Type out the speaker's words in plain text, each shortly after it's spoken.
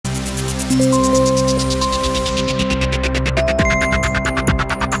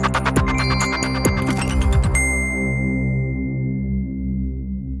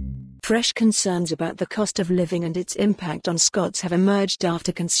Fresh concerns about the cost of living and its impact on Scots have emerged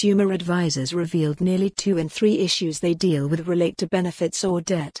after consumer advisors revealed nearly 2 in 3 issues they deal with relate to benefits or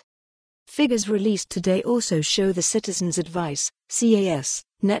debt. Figures released today also show the Citizens Advice (CAS)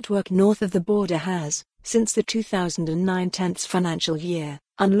 network north of the border has, since the 2009-10 financial year,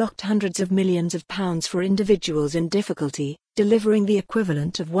 unlocked hundreds of millions of pounds for individuals in difficulty, delivering the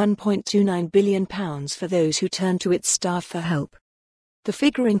equivalent of £1.29 billion for those who turn to its staff for help. The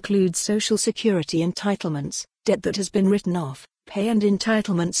figure includes social security entitlements, debt that has been written off, pay and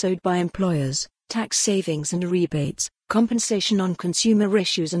entitlements owed by employers, tax savings and rebates, compensation on consumer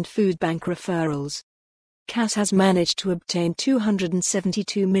issues and food bank referrals. CAS has managed to obtain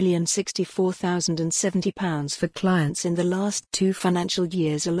 £272,064,070 for clients in the last 2 financial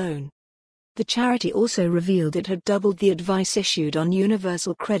years alone. The charity also revealed it had doubled the advice issued on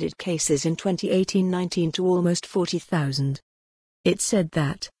universal credit cases in 2018-19 to almost 40,000. It said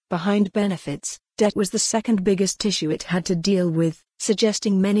that, behind benefits, debt was the second biggest issue it had to deal with,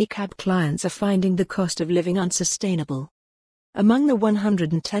 suggesting many CAB clients are finding the cost of living unsustainable. Among the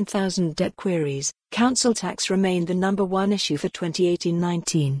 110,000 debt queries, council tax remained the number 1 issue for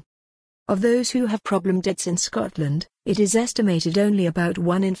 2018-19. Of those who have problem debts in Scotland, it is estimated only about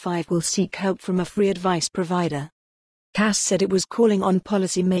 1 in 5 will seek help from a free advice provider. CAS said it was calling on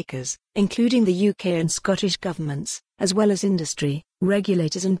policymakers, including the UK and Scottish governments, as well as industry,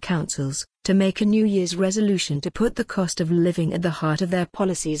 regulators and councils, to make a New Year's resolution to put the cost of living at the heart of their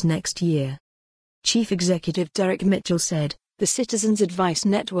policies next year. Chief Executive Derek Mitchell said, "The Citizens Advice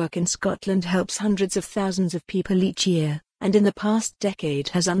Network in Scotland helps hundreds of thousands of people each year, and in the past decade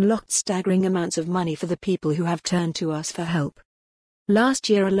has unlocked staggering amounts of money for the people who have turned to us for help. Last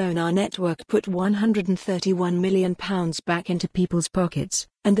year alone our network put £131 million back into people's pockets,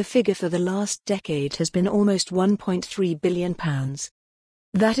 and the figure for the last decade has been almost £1.3 billion.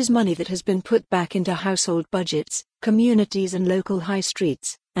 That is money that has been put back into household budgets, communities and local high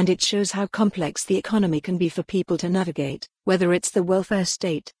streets, and it shows how complex the economy can be for people to navigate, whether it's the welfare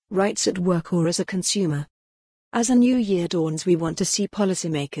state, rights at work or as a consumer. As a new year dawns, we want to see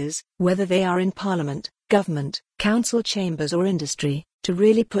policymakers, whether they are in Parliament, government, council chambers or industry, to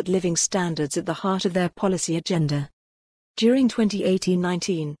really put living standards at the heart of their policy agenda." During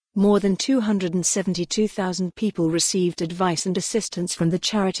 2018-19, more than 272,000 people received advice and assistance from the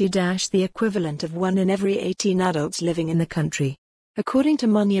charity, the equivalent of 1 in every 18 adults living in the country. According to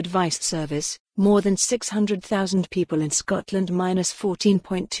Money Advice Service, more than 600,000 people in Scotland,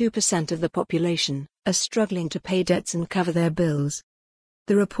 -14.2% of the population, are struggling to pay debts and cover their bills.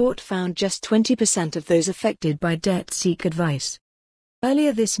 The report found just 20% of those affected by debt seek advice.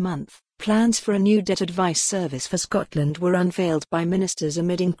 Earlier this month, plans for a new debt advice service for Scotland were unveiled by ministers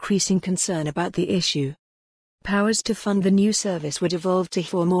amid increasing concern about the issue. Powers to fund the new service were devolved to.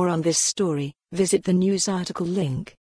 For more on this story, visit the news article link.